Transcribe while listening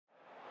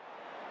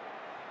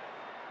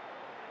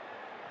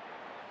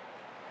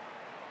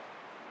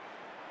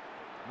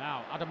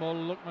Now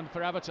Ademola Lookman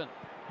for Everton.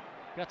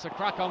 Gets a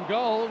crack on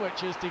goal,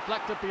 which is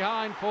deflected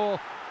behind for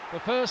the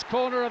first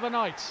corner of the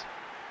night.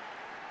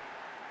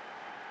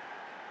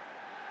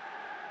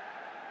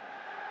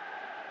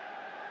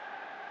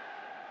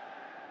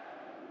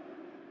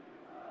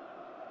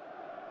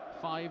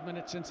 Five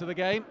minutes into the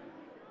game.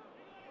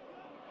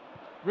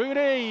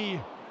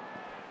 Rooney!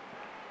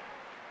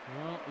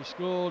 Well, he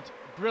scored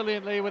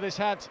brilliantly with his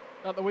head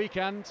at the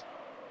weekend.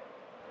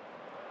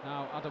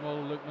 Now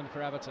Ademola Lookman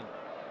for Everton.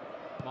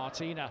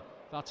 Martina,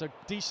 that's a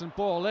decent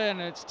ball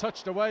in, it's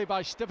touched away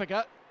by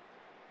Stivica.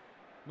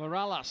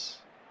 Morales,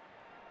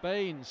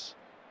 Baines,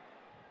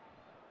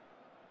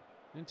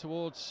 in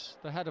towards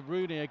the head of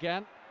Rooney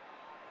again.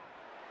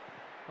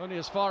 Only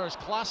as far as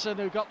Klaassen,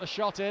 who got the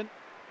shot in.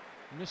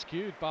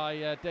 Miscued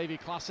by Davy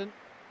Klaassen,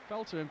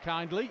 fell to him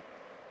kindly.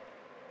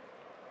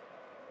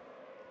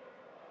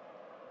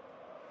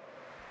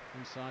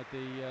 Inside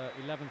the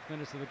 11th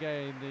minute of the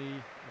game,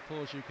 the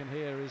applause you can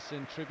hear is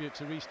in tribute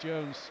to Reece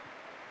Jones,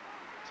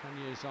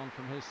 10 years on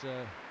from his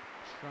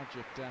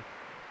tragic death.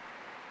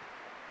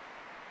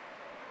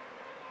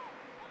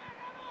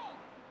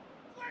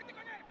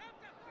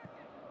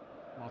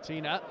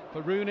 Martina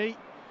for Rooney,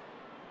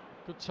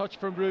 good touch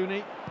from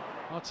Rooney.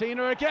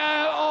 Martina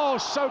again, oh,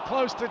 so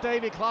close to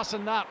Davy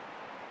Klaassen that.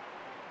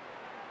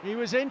 He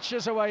was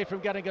inches away from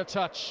getting a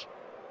touch.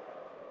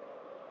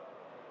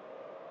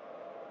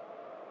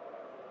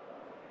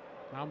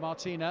 Now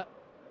Martina,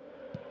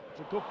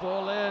 it's a good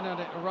ball in and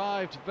it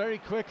arrived very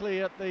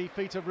quickly at the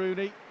feet of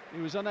Rooney.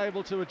 He was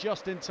unable to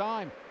adjust in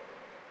time.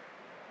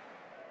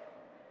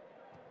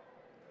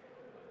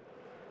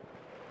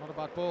 Not a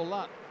bad ball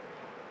that.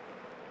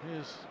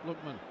 Here's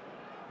Lookman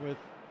with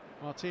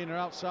Martina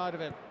outside of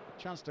him.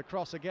 Chance to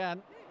cross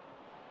again.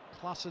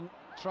 Klaassen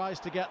tries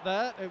to get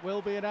there. It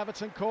will be an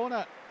Everton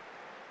corner.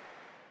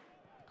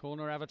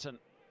 Corner Everton.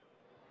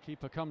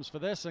 Keeper comes for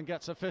this and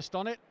gets a fist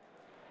on it.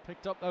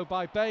 Picked up though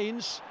by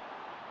Baines.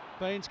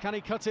 Baines, can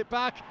he cut it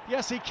back?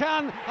 Yes he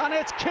can, and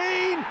it's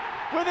Keane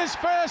with his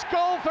first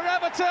goal for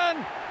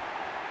Everton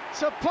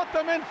to put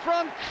them in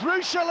front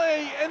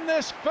crucially in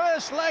this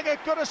first leg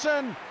at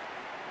Goodison.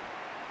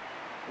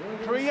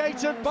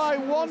 Created by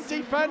one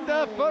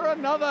defender for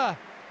another.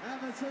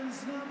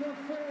 Everton's number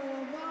 4,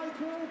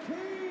 Michael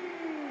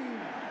Keane.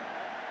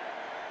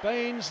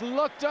 Baines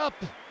looked up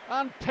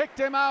and picked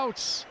him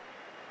out.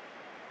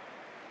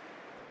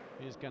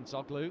 Here's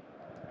Gensoglu.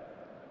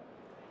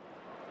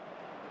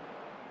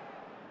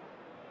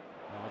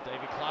 Oh,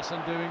 Davy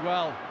Klaassen doing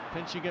well,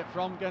 pinching it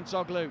from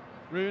Gensoglu.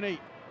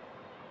 Rooney.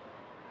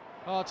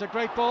 Oh, it's a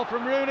great ball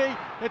from Rooney.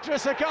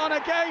 Idrissa Gana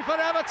Gueye for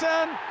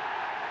Everton.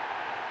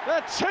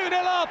 They're 2-0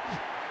 up.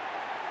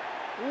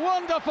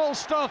 Wonderful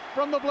stuff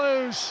from the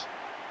Blues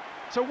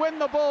to win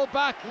the ball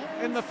back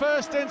in the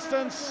first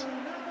instance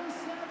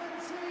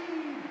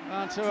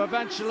and to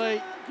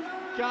eventually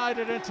guide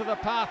it into the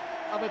path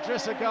of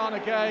Idrissa Gana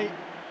Gueye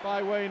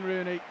by Wayne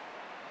Rooney.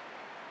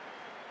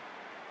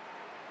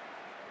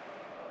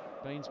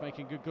 Baines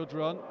making a good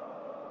run.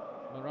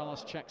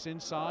 Morales checks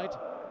inside.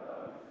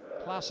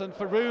 Klaassen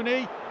for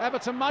Rooney.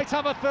 Everton might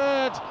have a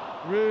third.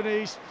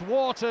 Rooney's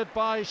thwarted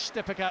by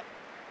Stipica.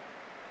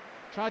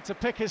 Tried to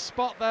pick his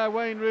spot there,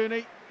 Wayne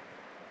Rooney.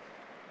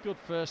 Good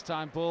first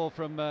time ball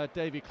from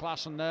Davy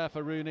Klaassen there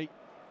for Rooney,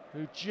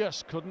 who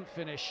just couldn't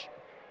finish.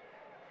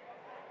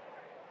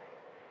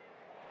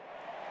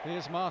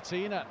 Here's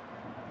Martina,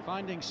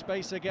 finding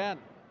space again.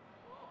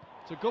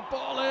 It's a good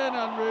ball in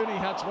and Rooney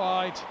heads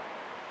wide.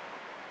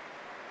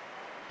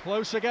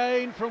 Close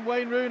again from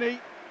Wayne Rooney,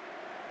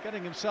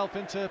 getting himself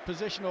into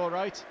position all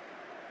right.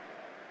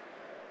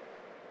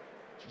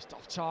 Just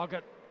off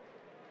target.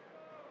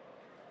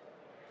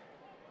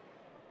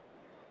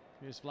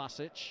 Here's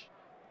Vlasic.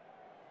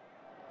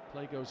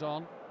 Play goes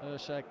on.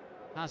 Ersheg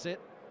has it.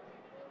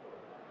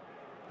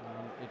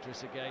 And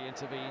Idrissa Gueye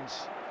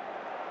intervenes.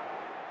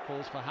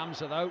 Falls for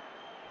Hamza though.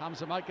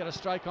 Hamza might get a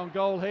strike on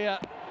goal here.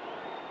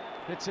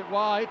 Hits it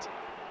wide,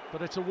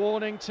 but it's a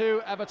warning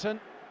to Everton.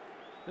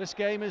 This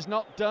game is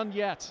not done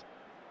yet.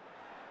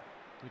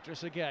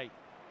 Idrissa Gueye.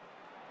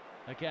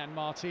 Again,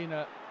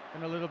 Martina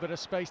in a little bit of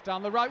space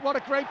down the right. What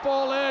a great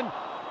ball in!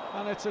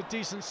 And it's a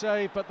decent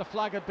save, but the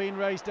flag had been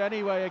raised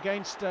anyway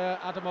against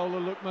Ademola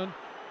Lookman.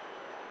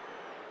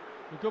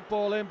 A good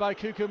ball in by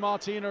Cuckoo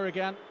Martina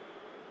again.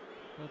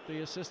 But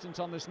the assistant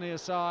on this near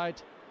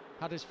side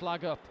had his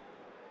flag up.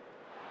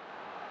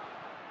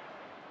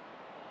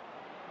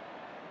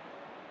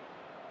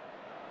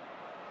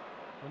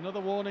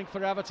 Another warning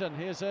for Everton.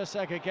 Here's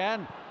Ersheg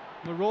again,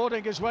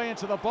 marauding his way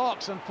into the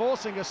box and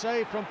forcing a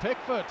save from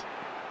Pickford.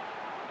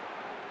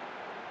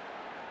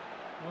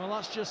 Well,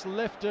 that's just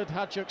lifted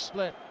Hajduk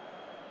Split.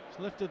 It's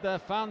lifted their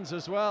fans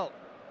as well.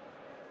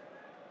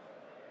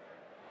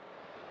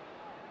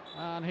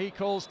 And he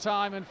calls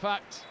time, in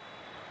fact.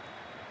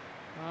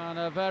 And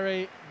a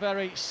very,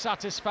 very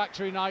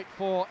satisfactory night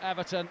for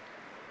Everton.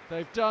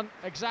 They've done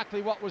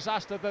exactly what was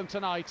asked of them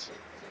tonight.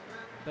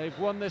 They've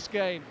won this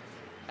game.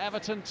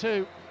 Everton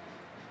 2,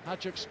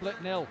 Hajduk Split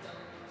 0.